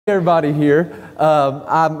Everybody here.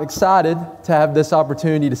 I'm excited to have this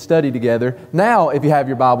opportunity to study together. Now, if you have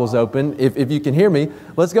your Bibles open, if you can hear me,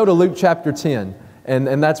 let's go to Luke chapter 10.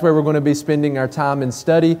 And that's where we're going to be spending our time in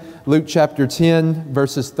study. Luke chapter 10,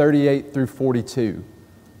 verses 38 through 42.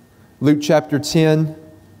 Luke chapter 10,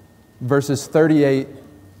 verses 38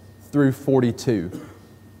 through 42.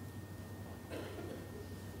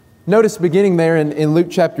 Notice beginning there in Luke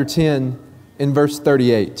chapter 10, in verse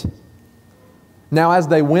 38. Now, as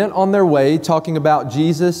they went on their way, talking about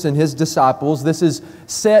Jesus and His disciples, this is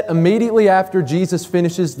set immediately after Jesus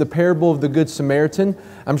finishes the parable of the Good Samaritan.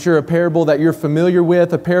 I'm sure a parable that you're familiar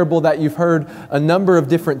with, a parable that you've heard a number of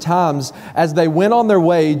different times. As they went on their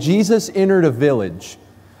way, Jesus entered a village.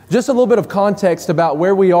 Just a little bit of context about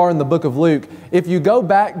where we are in the book of Luke. If you go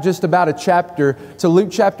back just about a chapter to Luke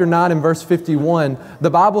chapter 9 and verse 51, the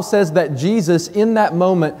Bible says that Jesus in that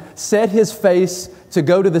moment set His face to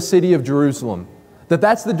go to the city of Jerusalem.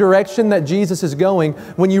 That's the direction that Jesus is going.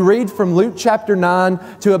 When you read from Luke chapter 9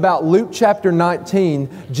 to about Luke chapter 19,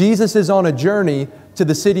 Jesus is on a journey to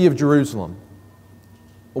the city of Jerusalem.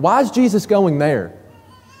 Why is Jesus going there?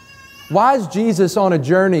 Why is Jesus on a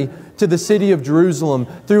journey to the city of Jerusalem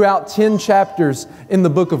throughout 10 chapters in the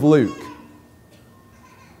book of Luke?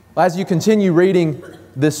 As you continue reading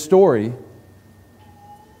this story,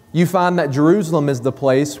 you find that Jerusalem is the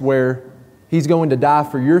place where He's going to die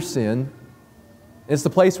for your sin. It's the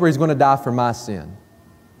place where He's going to die for my sin.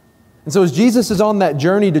 And so as Jesus is on that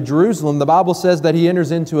journey to Jerusalem, the Bible says that He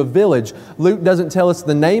enters into a village. Luke doesn't tell us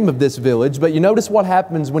the name of this village, but you notice what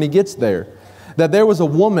happens when He gets there. That there was a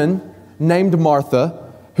woman named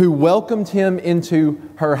Martha who welcomed Him into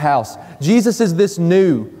her house. Jesus is this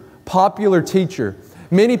new, popular teacher.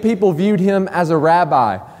 Many people viewed Him as a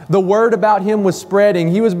rabbi. The word about Him was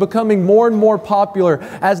spreading. He was becoming more and more popular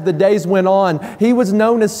as the days went on. He was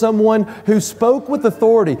known as someone who spoke with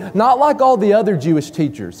authority, not like all the other Jewish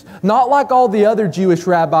teachers, not like all the other Jewish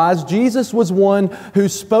rabbis. Jesus was one who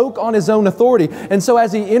spoke on His own authority. And so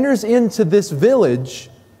as He enters into this village,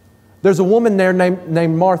 there's a woman there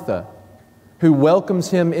named Martha who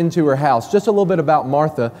welcomes Him into her house. Just a little bit about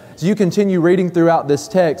Martha. As you continue reading throughout this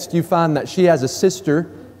text, you find that she has a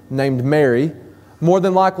sister named Mary. More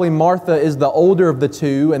than likely, Martha is the older of the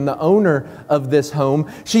two and the owner of this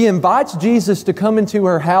home. She invites Jesus to come into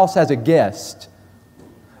her house as a guest.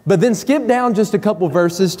 But then skip down just a couple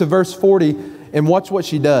verses to verse 40 and watch what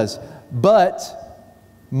she does. But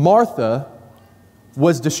Martha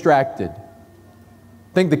was distracted.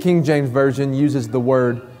 I think the King James Version uses the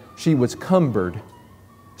word, she was cumbered.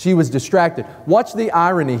 She was distracted. Watch the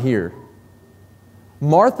irony here.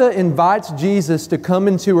 Martha invites Jesus to come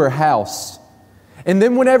into her house. And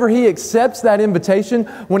then whenever He accepts that invitation,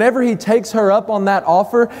 whenever He takes her up on that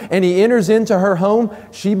offer and He enters into her home,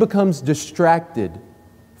 she becomes distracted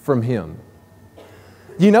from Him.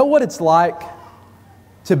 You know what it's like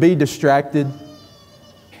to be distracted?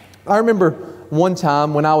 I remember one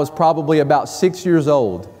time when I was probably about 6 years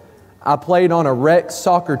old, I played on a rec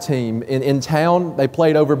soccer team in town. They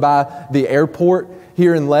played over by the airport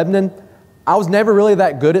here in Lebanon. I was never really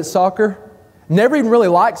that good at soccer. Never even really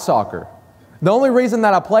liked soccer. The only reason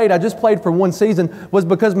that I just played for one season, was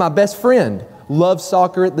because my best friend loved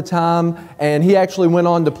soccer at the time, and he actually went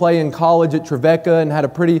on to play in college at Trevecca and had a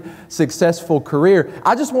pretty successful career.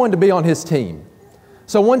 I just wanted to be on his team.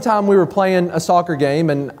 So one time we were playing a soccer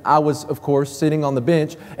game, and I was, of course, sitting on the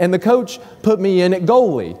bench, and the coach put me in at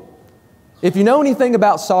goalie. If you know anything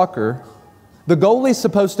about soccer, the goalie's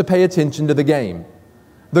supposed to pay attention to the game.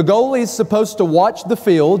 The goalie's supposed to watch the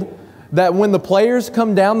field, that when the players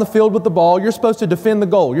come down the field with the ball, you're supposed to defend the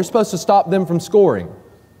goal. You're supposed to stop them from scoring.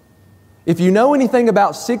 If you know anything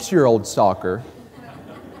about 6-year-old soccer,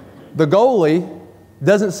 the goalie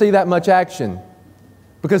doesn't see that much action.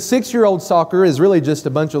 Because 6-year-old soccer is really just a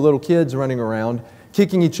bunch of little kids running around,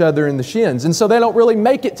 kicking each other in the shins. And so they don't really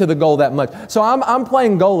make it to the goal that much. So I'm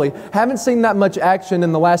playing goalie, haven't seen that much action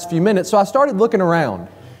in the last few minutes, so I started looking around.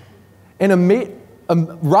 And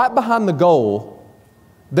right behind the goal,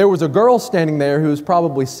 there was a girl standing there who was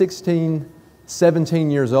probably 16, 17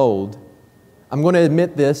 years old. I'm going to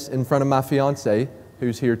admit this in front of my fiance,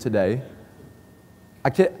 who's here today.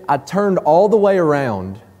 I turned all the way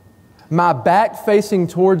around, my back facing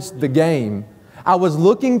towards the game. I was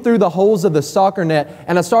looking through the holes of the soccer net,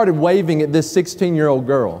 and I started waving at this 16-year-old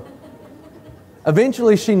girl.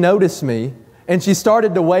 Eventually, she noticed me, and she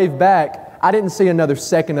started to wave back. I didn't see another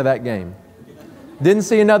second of that game. Didn't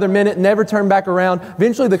see another minute, never turned back around.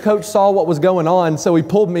 Eventually the coach saw what was going on, so he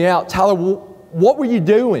pulled me out. Tyler, what were you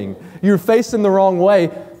doing? You were facing the wrong way.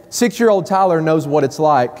 6-year-old Tyler knows what it's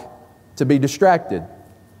like to be distracted.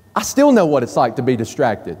 I still know what it's like to be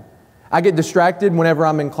distracted. I get distracted whenever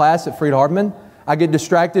I'm in class at Freed-Hardeman. I get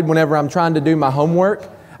distracted whenever I'm trying to do my homework.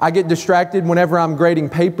 I get distracted whenever I'm grading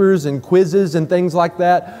papers and quizzes and things like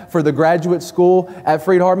that for the graduate school at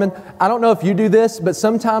Freed-Hardeman. I don't know if you do this, but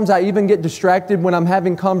sometimes I even get distracted when I'm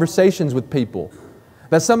having conversations with people.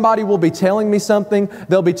 That somebody will be telling me something,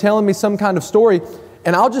 they'll be telling me some kind of story,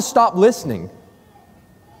 and I'll just stop listening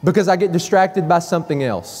because I get distracted by something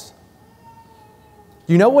else.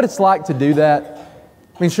 You know what it's like to do that?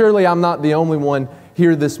 I mean, surely I'm not the only one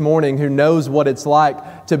here this morning who knows what it's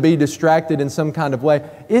like to be distracted in some kind of way.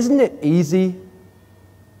 Isn't it easy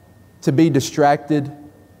to be distracted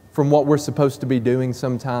from what we're supposed to be doing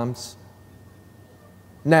sometimes?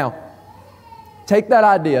 Now, take that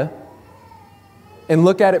idea and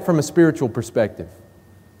look at it from a spiritual perspective.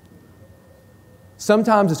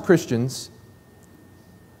 Sometimes as Christians,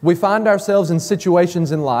 we find ourselves in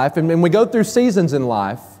situations in life, and we go through seasons in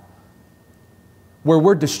life where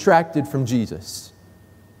we're distracted from Jesus,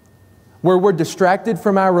 where we're distracted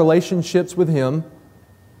from our relationships with Him,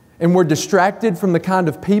 and we're distracted from the kind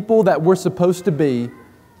of people that we're supposed to be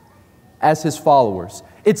as His followers.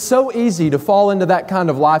 It's so easy to fall into that kind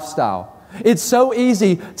of lifestyle. It's so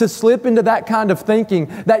easy to slip into that kind of thinking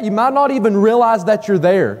that you might not even realize that you're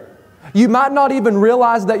there. You might not even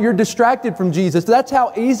realize that you're distracted from Jesus. That's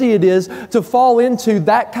how easy it is to fall into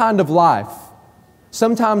that kind of life.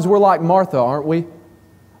 Sometimes we're like Martha, aren't we?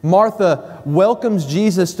 Martha welcomes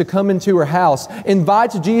Jesus to come into her house,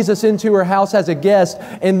 invites Jesus into her house as a guest,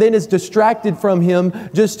 and then is distracted from Him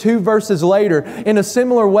just 2 verses later. In a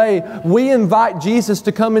similar way, we invite Jesus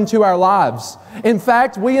to come into our lives. In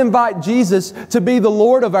fact, we invite Jesus to be the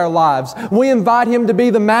Lord of our lives. We invite Him to be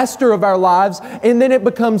the master of our lives, and then it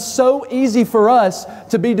becomes so easy for us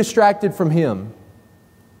to be distracted from Him.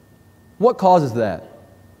 What causes that?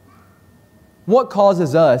 What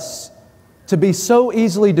causes us to be so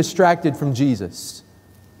easily distracted from Jesus?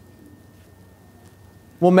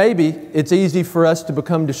 Well, maybe it's easy for us to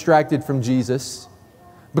become distracted from Jesus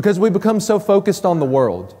because we become so focused on the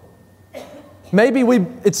world. Maybe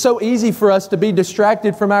it's so easy for us to be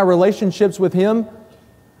distracted from our relationships with Him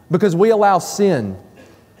because we allow sin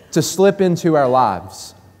to slip into our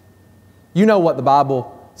lives. You know what the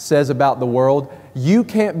Bible says about the world. You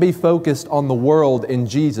can't be focused on the world and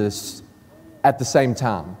Jesus at the same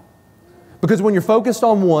time. Because when you're focused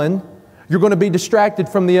on one, you're going to be distracted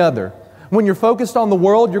from the other. When you're focused on the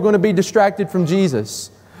world, you're going to be distracted from Jesus.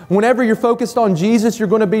 Whenever you're focused on Jesus, you're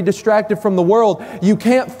going to be distracted from the world. You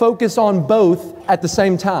can't focus on both at the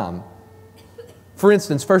same time. For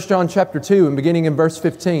instance, 1 John chapter 2 and beginning in verse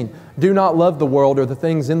 15, do not love the world or the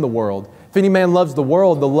things in the world. If any man loves the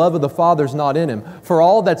world, the love of the Father is not in him. For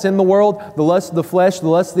all that's in the world, the lust of the flesh, the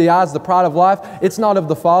lust of the eyes, the pride of life, it's not of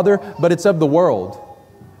the Father, but it's of the world.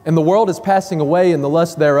 And the world is passing away in the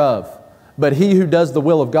lust thereof, but he who does the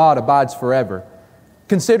will of God abides forever.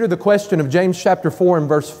 Consider the question of James chapter 4 and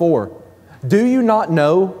verse 4. Do you not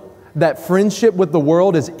know that friendship with the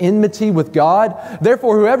world is enmity with God?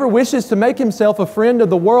 Therefore, whoever wishes to make himself a friend of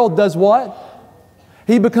the world does what?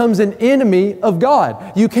 He becomes an enemy of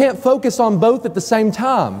God. You can't focus on both at the same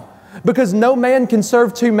time because no man can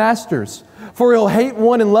serve 2 masters. For he'll hate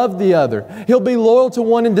one and love the other. He'll be loyal to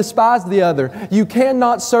one and despise the other. You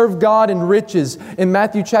cannot serve God and riches. In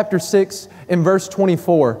Matthew chapter 6 and verse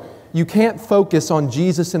 24, you can't focus on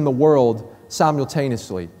Jesus and the world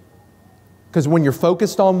simultaneously. Because when you're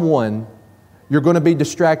focused on one, you're going to be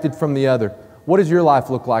distracted from the other. What does your life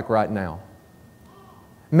look like right now?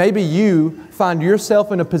 Maybe you find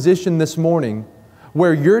yourself in a position this morning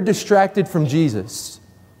where you're distracted from Jesus.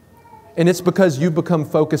 And it's because you've become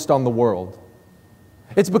focused on the world.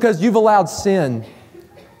 It's because you've allowed sin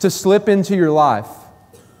to slip into your life.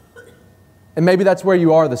 And maybe that's where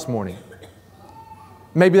you are this morning.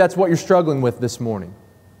 Maybe that's what you're struggling with this morning.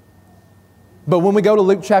 But when we go to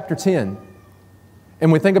Luke chapter 10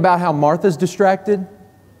 and we think about how Martha's distracted,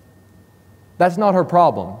 that's not her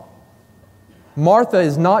problem. Martha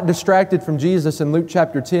is not distracted from Jesus in Luke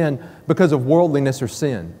chapter 10 because of worldliness or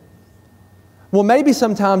sin. Well, maybe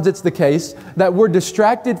sometimes it's the case that we're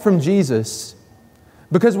distracted from Jesus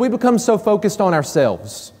because we become so focused on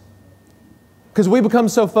ourselves. Because we become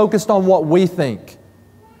so focused on what we think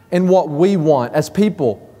and what we want. As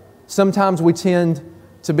people, sometimes we tend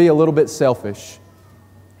to be a little bit selfish.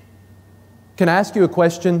 Can I ask you a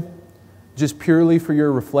question just purely for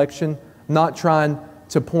your reflection, not trying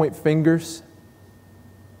to point fingers?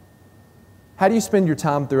 How do you spend your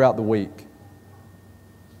time throughout the week?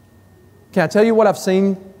 Can I tell you what I've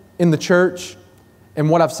seen in the church and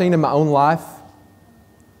what I've seen in my own life?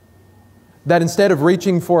 That instead of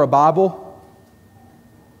reaching for a Bible,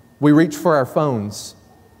 We reach for our phones,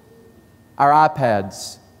 our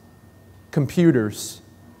iPads, computers,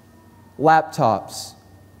 laptops.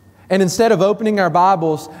 And instead of opening our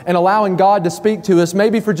Bibles and allowing God to speak to us,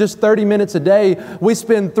 maybe for just 30 minutes a day, we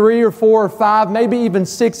spend 3 or 4 or 5, maybe even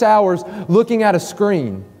 6 hours looking at a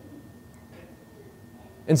screen.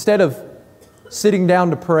 Instead of sitting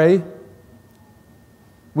down to pray,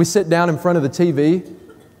 we sit down in front of the TV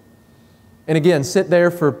and again, sit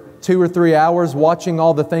there for 2 or 3 hours watching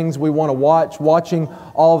all the things we want to watch, watching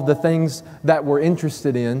all of the things that we're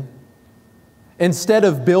interested in. Instead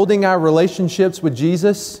of building our relationships with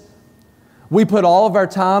Jesus, we put all of our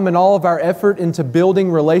time and all of our effort into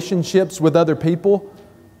building relationships with other people,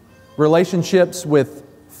 relationships with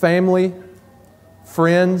family,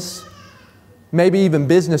 friends, maybe even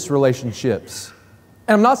business relationships.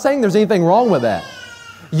 And I'm not saying there's anything wrong with that.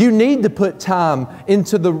 You need to put time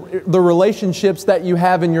into the relationships that you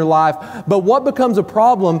have in your life. But what becomes a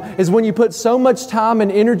problem is when you put so much time and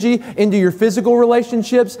energy into your physical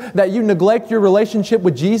relationships that you neglect your relationship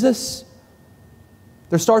with Jesus.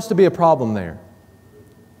 There starts to be a problem there.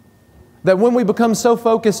 That when we become so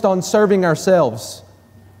focused on serving ourselves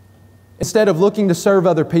instead of looking to serve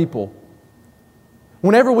other people,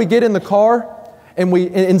 whenever we get in the car and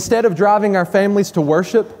instead of driving our families to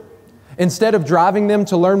worship, instead of driving them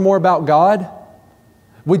to learn more about God,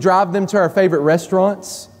 we drive them to our favorite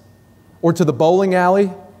restaurants or to the bowling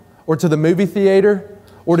alley or to the movie theater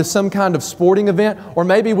or to some kind of sporting event, or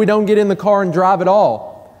maybe we don't get in the car and drive at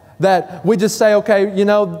all. That we just say, okay,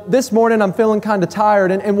 this morning I'm feeling kind of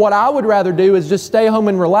tired, and what I would rather do is just stay home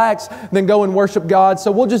and relax than go and worship God,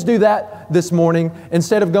 so we'll just do that this morning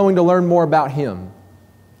instead of going to learn more about Him.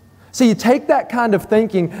 So you take that kind of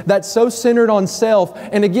thinking that's so centered on self,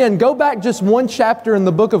 and again, go back just one chapter in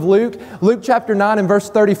the book of Luke, Luke chapter 9 and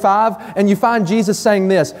verse 35, and you find Jesus saying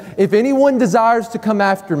this, "If anyone desires to come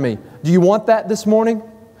after me," do you want that this morning?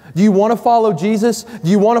 Do you want to follow Jesus? Do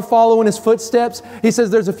you want to follow in His footsteps? He says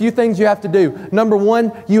there's a few things you have to do. Number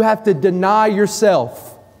one, you have to deny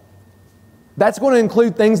yourself. That's going to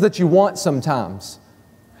include things that you want sometimes.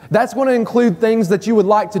 That's going to include things that you would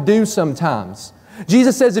like to do sometimes.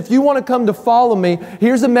 Jesus says, if you want to come to follow me,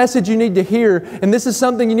 here's a message you need to hear, and this is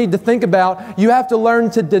something you need to think about. You have to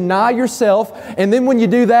learn to deny yourself, and then when you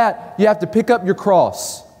do that, you have to pick up your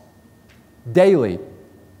cross daily.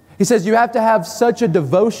 He says, you have to have such a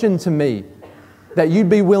devotion to me that you'd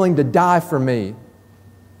be willing to die for me.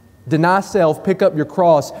 Deny self, pick up your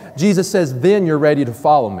cross. Jesus says, then you're ready to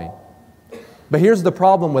follow me. But here's the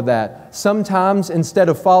problem with that. Sometimes instead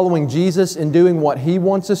of following Jesus and doing what He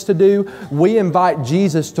wants us to do, we invite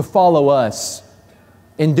Jesus to follow us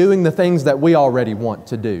in doing the things that we already want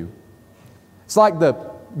to do. It's like the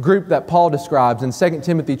group that Paul describes in 2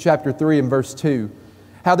 Timothy chapter 3 and verse 2.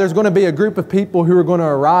 How there's going to be a group of people who are going to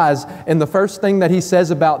arise, and the first thing that he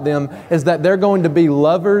says about them is that they're going to be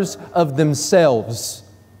lovers of themselves.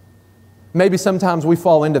 Maybe sometimes we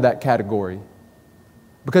fall into that category.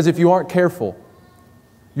 Because if you aren't careful,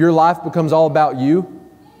 your life becomes all about you.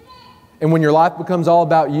 And when your life becomes all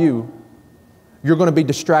about you, you're going to be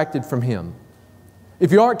distracted from Him.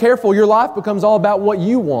 If you aren't careful, your life becomes all about what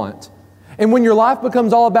you want. And when your life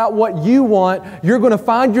becomes all about what you want, you're going to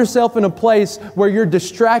find yourself in a place where you're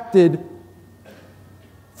distracted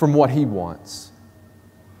from what He wants.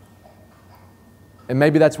 And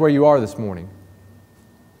maybe that's where you are this morning.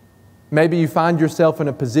 Maybe you find yourself in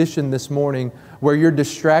a position this morning where you're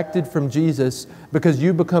distracted from Jesus because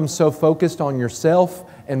you become so focused on yourself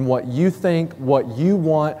and what you think, what you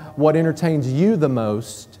want, what entertains you the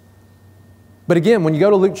most. But again, when you go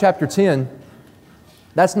to Luke chapter 10,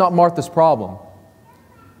 that's not Martha's problem.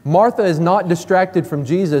 Martha is not distracted from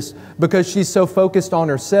Jesus because she's so focused on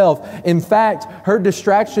herself. In fact, her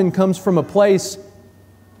distraction comes from a place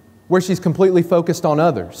where she's completely focused on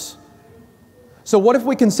others. So what if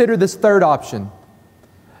we consider this third option?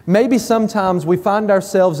 Maybe sometimes we find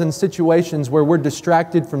ourselves in situations where we're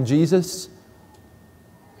distracted from Jesus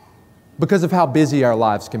because of how busy our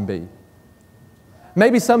lives can be.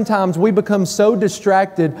 Maybe sometimes we become so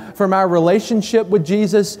distracted from our relationship with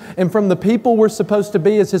Jesus and from the people we're supposed to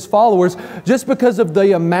be as His followers just because of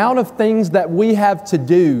the amount of things that we have to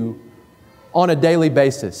do on a daily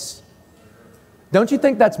basis. Don't you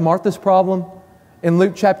think that's Martha's problem? In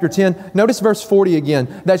Luke chapter 10, notice verse 40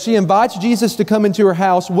 again, that she invites Jesus to come into her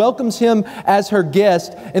house, welcomes Him as her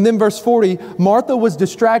guest, and then verse 40, Martha was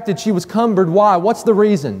distracted, she was cumbered. Why? What's the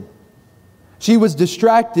reason? She was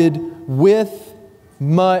distracted with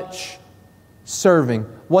much serving.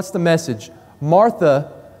 What's the message?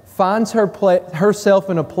 Martha finds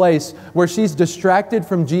herself in a place where she's distracted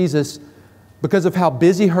from Jesus because of how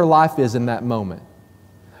busy her life is in that moment.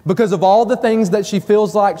 because of all the things that she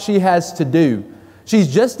feels like she has to do.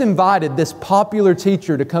 She's just invited this popular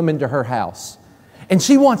teacher to come into her house. And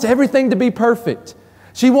she wants everything to be perfect.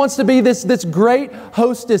 She wants to be this great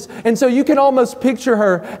hostess. And so you can almost picture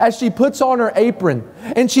her as she puts on her apron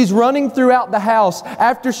and she's running throughout the house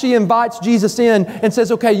after she invites Jesus in and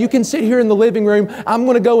says, okay, you can sit here in the living room. I'm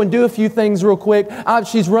going to go and do a few things real quick.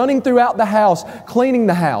 She's running throughout the house, cleaning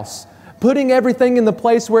the house, putting everything in the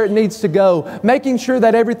place where it needs to go, making sure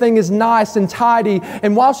that everything is nice and tidy.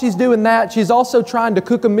 And while she's doing that, she's also trying to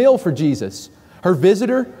cook a meal for Jesus. Her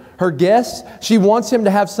visitor, her guest, she wants him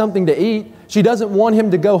to have something to eat. She doesn't want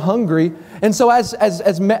him to go hungry. And so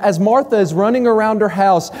as Martha is running around her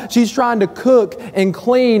house, she's trying to cook and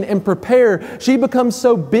clean and prepare. She becomes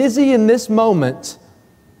so busy in this moment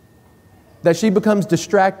that she becomes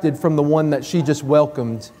distracted from the one that she just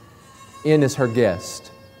welcomed in as her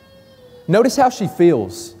guest. Notice how she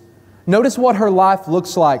feels. Notice what her life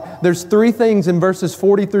looks like. There's 3 things in verses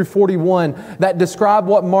 40 through 41 that describe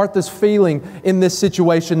what Martha's feeling in this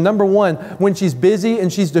situation. Number 1, when she's busy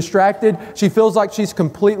and she's distracted, she feels like she's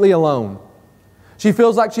completely alone. She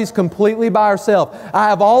feels like she's completely by herself. I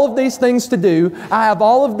have all of these things to do. I have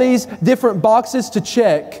all of these different boxes to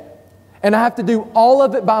check, and I have to do all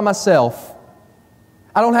of it by myself.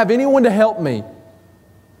 I don't have anyone to help me.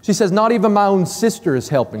 She says, not even my own sister is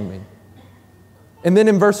helping me. And then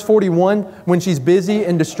in verse 41, when she's busy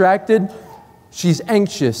and distracted, she's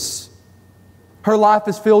anxious. Her life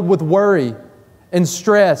is filled with worry and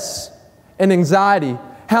stress and anxiety.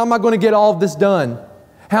 How am I going to get all of this done?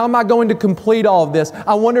 How am I going to complete all of this?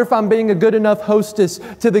 I wonder if I'm being a good enough hostess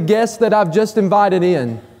to the guests that I've just invited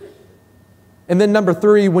in. And then number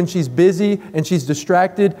 3, when she's busy and she's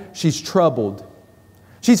distracted, she's troubled.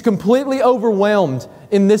 She's completely overwhelmed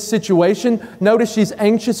in this situation. Notice she's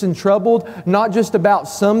anxious and troubled, not just about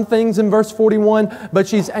some things in verse 41, but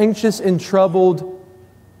she's anxious and troubled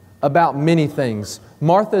about many things.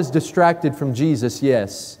 Martha is distracted from Jesus,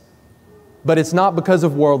 yes, but it's not because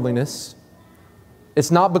of worldliness.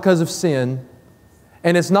 It's not because of sin,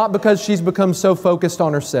 and it's not because she's become so focused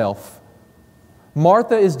on herself.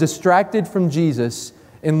 Martha is distracted from Jesus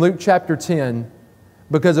in Luke chapter 10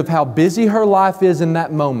 because of how busy her life is in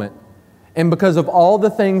that moment, and because of all the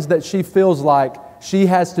things that she feels like she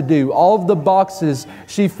has to do, all of the boxes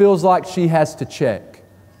she feels like she has to check.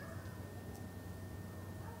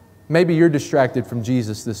 Maybe you're distracted from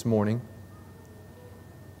Jesus this morning,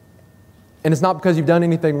 and it's not because you've done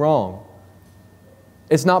anything wrong.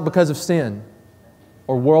 It's not because of sin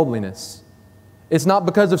or worldliness. It's not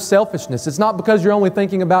because of selfishness. It's not because you're only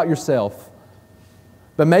thinking about yourself.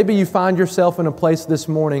 But maybe you find yourself in a place this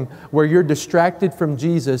morning where you're distracted from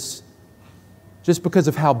Jesus just because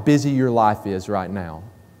of how busy your life is right now.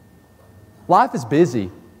 Life is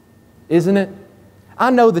busy, isn't it? I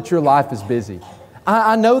know that your life is busy.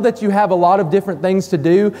 I know that you have a lot of different things to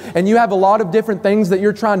do, and you have a lot of different things that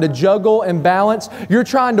you're trying to juggle and balance. You're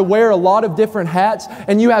trying to wear a lot of different hats,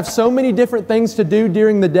 and you have so many different things to do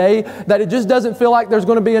during the day that it just doesn't feel like there's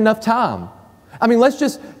going to be enough time. I mean, let's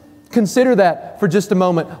just consider that for just a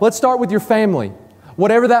moment. Let's start with your family.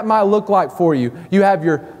 Whatever that might look like for you. You have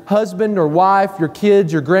your husband or wife, your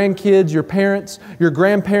kids, your grandkids, your parents, your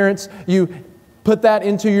grandparents. You put that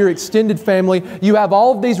into your extended family. You have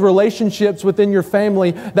all of these relationships within your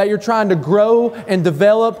family that you're trying to grow and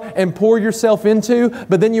develop and pour yourself into.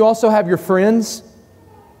 But then you also have your friends,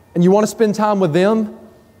 and you want to spend time with them,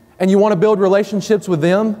 and you want to build relationships with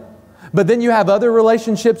them. But then you have other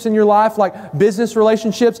relationships in your life, like business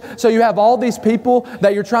relationships. So you have all these people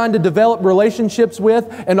that you're trying to develop relationships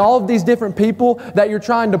with, and all of these different people that you're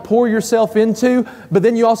trying to pour yourself into. But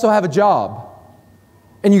then you also have a job,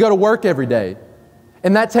 and you go to work every day.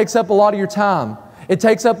 And that takes up a lot of your time. It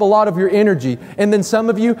takes up a lot of your energy. And then some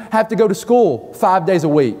of you have to go to school 5 days a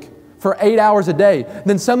week for 8 hours a day.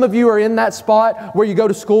 Then some of you are in that spot where you go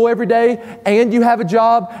to school every day, and you have a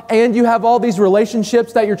job, and you have all these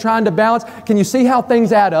relationships that you're trying to balance. Can you see how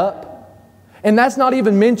things add up? And that's not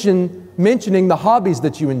even mentioning the hobbies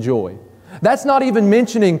that you enjoy. That's not even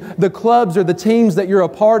mentioning the clubs or the teams that you're a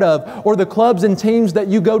part of, or the clubs and teams that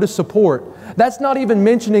you go to support. That's not even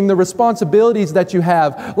mentioning the responsibilities that you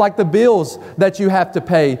have, like the bills that you have to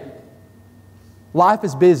pay. Life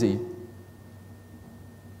is busy.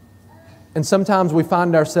 And sometimes we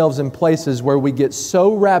find ourselves in places where we get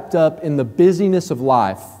so wrapped up in the busyness of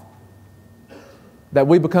life that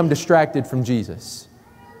we become distracted from Jesus.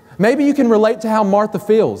 Maybe you can relate to how Martha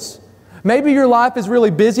feels. Maybe your life is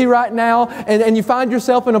really busy right now, and you find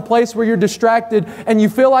yourself in a place where you're distracted and you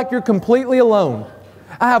feel like you're completely alone.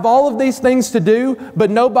 I have all of these things to do,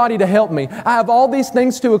 but nobody to help me. I have all these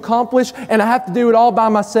things to accomplish, and I have to do it all by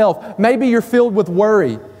myself. Maybe you're filled with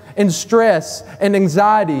worry and stress and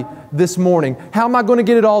anxiety this morning. How am I going to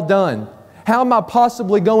get it all done? How am I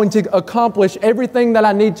possibly going to accomplish everything that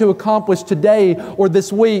I need to accomplish today or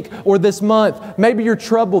this week or this month? Maybe you're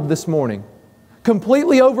troubled this morning,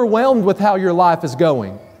 completely overwhelmed with how your life is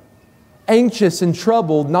going, anxious and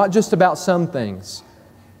troubled, not just about some things,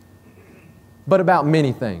 but about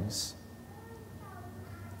many things.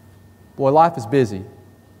 Boy, life is busy.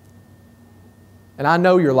 And I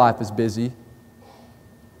know your life is busy.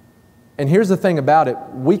 And here's the thing about it,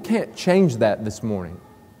 we can't change that this morning.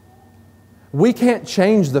 We can't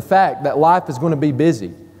change the fact that life is going to be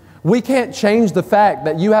busy. We can't change the fact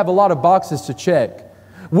that you have a lot of boxes to check.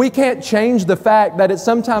 We can't change the fact that it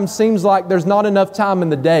sometimes seems like there's not enough time in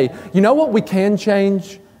the day. You know what we can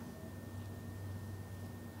change?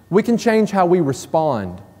 We can change how we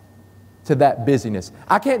respond to that busyness.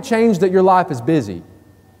 I can't change that your life is busy,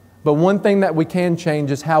 but one thing that we can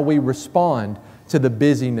change is how we respond to the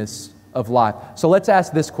busyness of life. So let's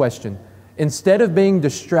ask this question. Instead of being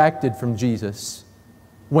distracted from Jesus,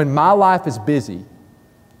 when my life is busy,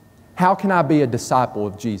 how can I be a disciple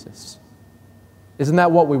of Jesus? Isn't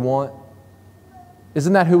that what we want?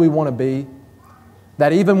 Isn't that who we want to be?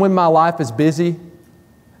 That even when my life is busy,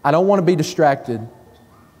 I don't want to be distracted.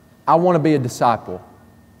 I want to be a disciple.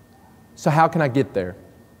 So how can I get there?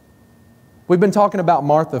 We've been talking about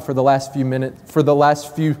Martha for the last few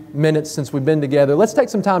minutes since we've been together. Let's take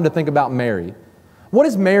some time to think about Mary. What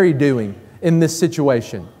is Mary doing in this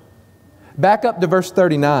situation? Back up to verse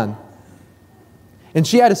 39. And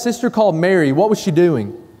she had a sister called Mary. What was she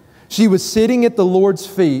doing? She was sitting at the Lord's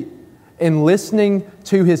feet and listening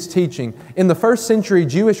to His teaching. In the first century,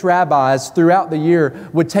 Jewish rabbis throughout the year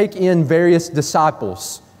would take in various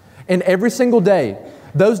disciples. And every single day,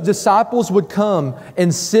 those disciples would come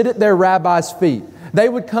and sit at their rabbi's feet. They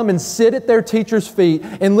would come and sit at their teacher's feet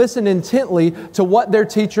and listen intently to what their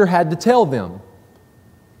teacher had to tell them.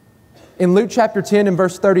 In Luke chapter 10 and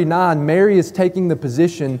verse 39, Mary is taking the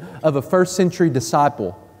position of a first century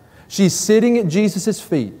disciple. She's sitting at Jesus'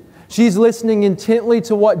 feet. She's listening intently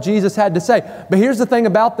to what Jesus had to say. But here's the thing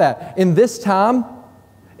about that. In this time,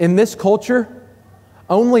 in this culture,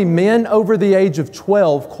 only men over the age of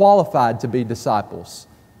 12 qualified to be disciples.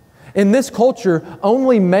 In this culture,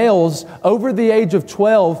 only males over the age of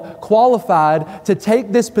 12 qualified to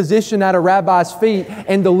take this position at a rabbi's feet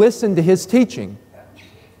and to listen to his teaching.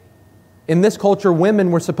 In this culture,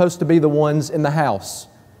 women were supposed to be the ones in the house,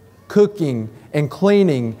 cooking and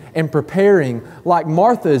cleaning and preparing like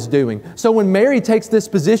Martha is doing. So when Mary takes this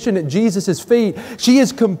position at Jesus' feet, she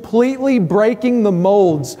is completely breaking the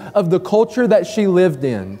molds of the culture that she lived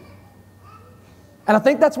in. And I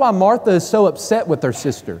think that's why Martha is so upset with her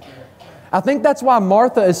sister. I think that's why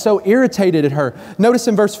Martha is so irritated at her. Notice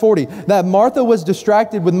in verse 40 that Martha was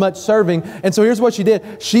distracted with much serving. And so here's what she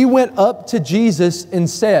did. She went up to Jesus and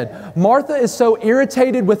said, Martha is so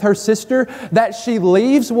irritated with her sister that she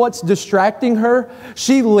leaves what's distracting her.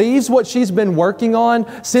 She leaves what she's been working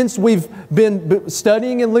on since we've been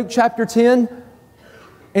studying in Luke chapter 10.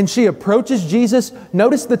 And she approaches Jesus.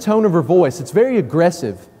 Notice the tone of her voice. It's very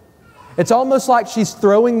aggressive. It's almost like she's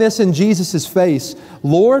throwing this in Jesus' face.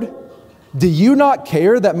 Lord, do you not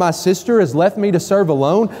care that my sister has left me to serve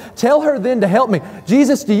alone? Tell her then to help me.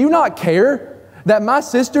 Jesus, do you not care that my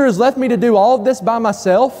sister has left me to do all of this by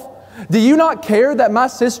myself? Do you not care that my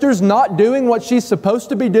sister's not doing what she's supposed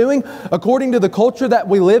to be doing according to the culture that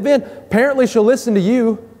we live in? Apparently she'll listen to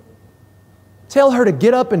you. Tell her to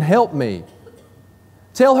get up and help me.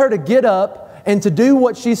 Tell her to get up and to do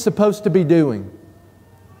what she's supposed to be doing.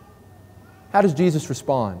 How does Jesus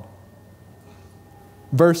respond?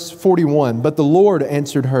 Verse 41, but the Lord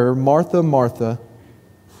answered her, Martha, Martha,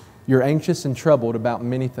 you're anxious and troubled about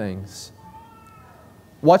many things.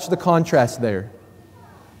 Watch the contrast there.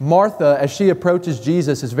 Martha, as she approaches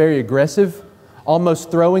Jesus, is very aggressive,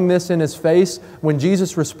 almost throwing this in His face. When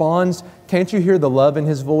Jesus responds, can't you hear the love in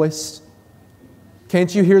His voice?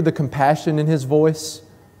 Can't you hear the compassion in His voice?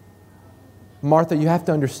 Martha, you have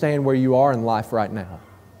to understand where you are in life right now.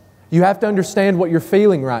 You have to understand what you're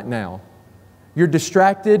feeling right now. You're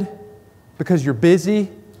distracted because you're busy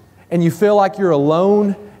and you feel like you're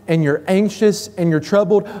alone and you're anxious and you're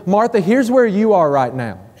troubled. Martha, here's where you are right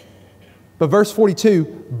now. But verse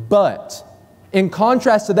 42, but in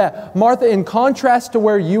contrast to that, Martha, in contrast to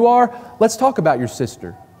where you are, let's talk about your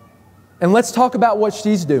sister. And let's talk about what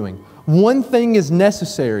she's doing. One thing is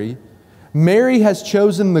necessary. Mary has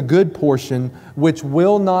chosen the good portion, which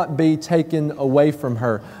will not be taken away from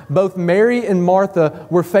her. Both Mary and Martha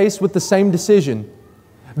were faced with the same decision.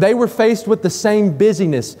 They were faced with the same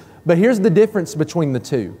busyness, but here's the difference between the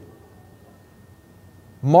two.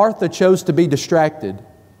 Martha chose to be distracted,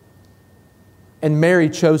 and Mary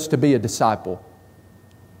chose to be a disciple.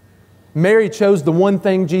 Mary chose the one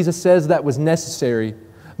thing Jesus says that was necessary,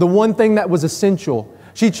 the one thing that was essential.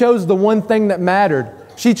 She chose the one thing that mattered.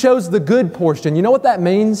 She chose the good portion. You know what that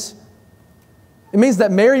means? It means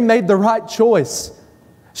that Mary made the right choice.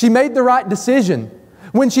 She made the right decision.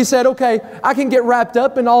 When she said, okay, I can get wrapped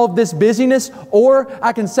up in all of this busyness, or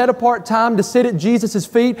I can set apart time to sit at Jesus'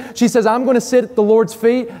 feet. She says, I'm going to sit at the Lord's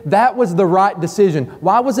feet. That was the right decision.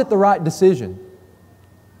 Why was it the right decision?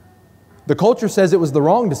 The culture says it was the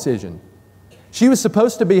wrong decision. She was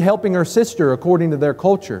supposed to be helping her sister according to their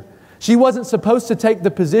culture. She wasn't supposed to take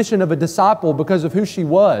the position of a disciple because of who she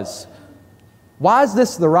was. Why is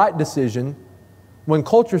this the right decision when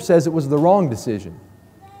culture says it was the wrong decision?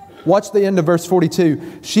 Watch the end of verse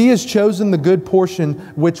 42. She has chosen the good portion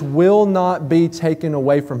which will not be taken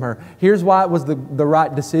away from her. Here's why it was the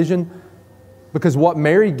right decision. Because what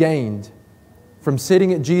Mary gained from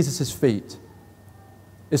sitting at Jesus' feet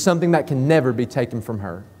is something that can never be taken from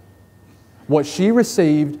her. What she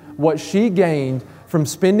received, what she gained from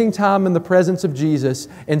spending time in the presence of Jesus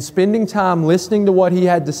and spending time listening to what He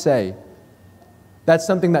had to say, that's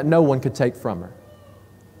something that no one could take from her.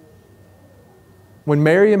 When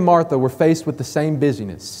Mary and Martha were faced with the same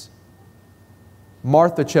busyness,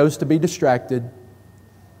 Martha chose to be distracted.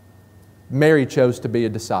 Mary chose to be a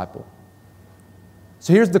disciple.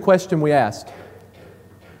 So here's the question we ask.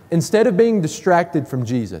 Instead of being distracted from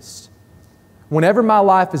Jesus, whenever my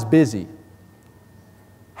life is busy,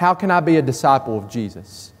 how can I be a disciple of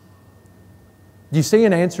Jesus? Do you see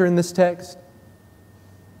an answer in this text?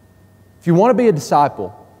 If you want to be a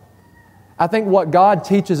disciple, I think what God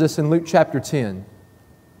teaches us in Luke chapter 10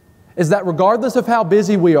 is that regardless of how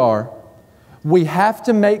busy we are, we have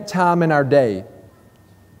to make time in our day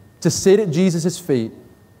to sit at Jesus' feet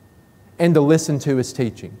and to listen to His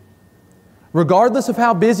teaching. Regardless of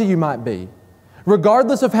how busy you might be,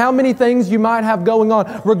 regardless of how many things you might have going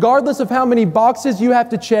on, regardless of how many boxes you have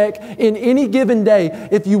to check in any given day,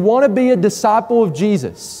 if you want to be a disciple of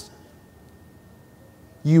Jesus,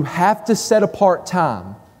 you have to set apart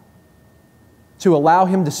time to allow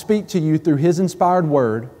Him to speak to you through His inspired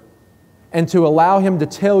Word and to allow Him to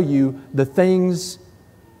tell you the things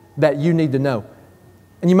that you need to know.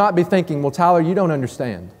 And you might be thinking, well, Tyler, you don't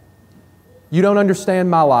understand. You don't understand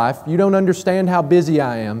my life. You don't understand how busy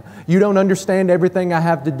I am. You don't understand everything I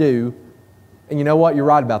have to do. And you know what? You're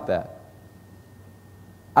right about that.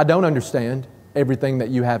 I don't understand everything that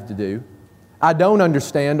you have to do. I don't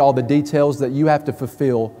understand all the details that you have to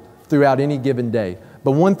fulfill throughout any given day.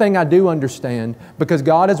 But one thing I do understand, because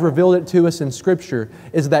God has revealed it to us in Scripture,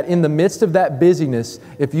 is that in the midst of that busyness,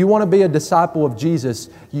 if you want to be a disciple of Jesus,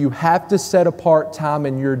 you have to set apart time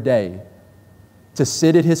in your day to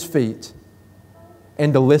sit at His feet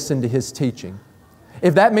and to listen to His teaching.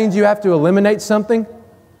 If that means you have to eliminate something,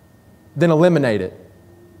 then eliminate it.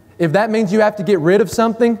 If that means you have to get rid of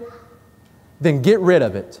something, then get rid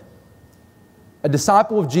of it. A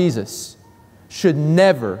disciple of Jesus should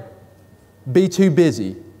never be too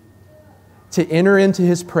busy to enter into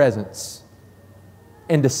His presence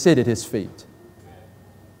and to sit at His feet.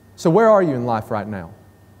 So where are you in life right now?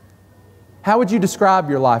 How would you describe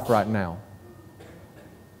your life right now?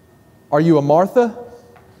 Are you a Martha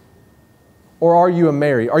or are you a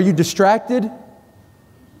Mary? Are you distracted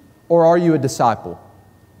or are you a disciple?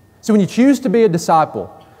 So when you choose to be a disciple,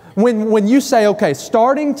 when you say, okay,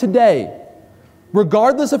 starting today,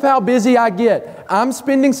 regardless of how busy I get, I'm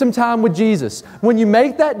spending some time with Jesus. When you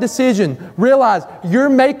make that decision, realize you're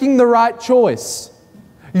making the right choice.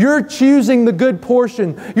 You're choosing the good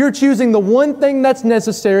portion. You're choosing the one thing that's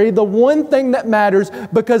necessary, the one thing that matters,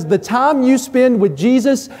 because the time you spend with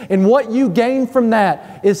Jesus and what you gain from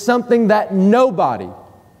that is something that nobody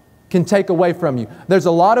can take away from you. There's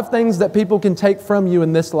a lot of things that people can take from you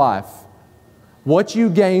in this life. What you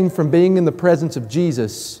gain from being in the presence of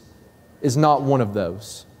Jesus is not one of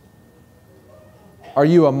those. Are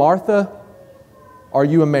you a Martha? Are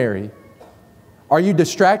you a Mary? Are you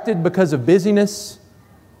distracted because of busyness?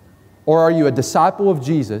 Or are you a disciple of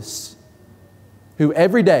Jesus who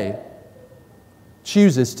every day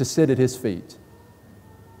chooses to sit at His feet?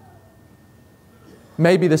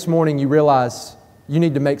 Maybe this morning you realize you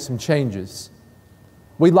need to make some changes.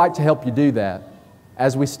 We'd like to help you do that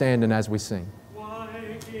as we stand and as we sing.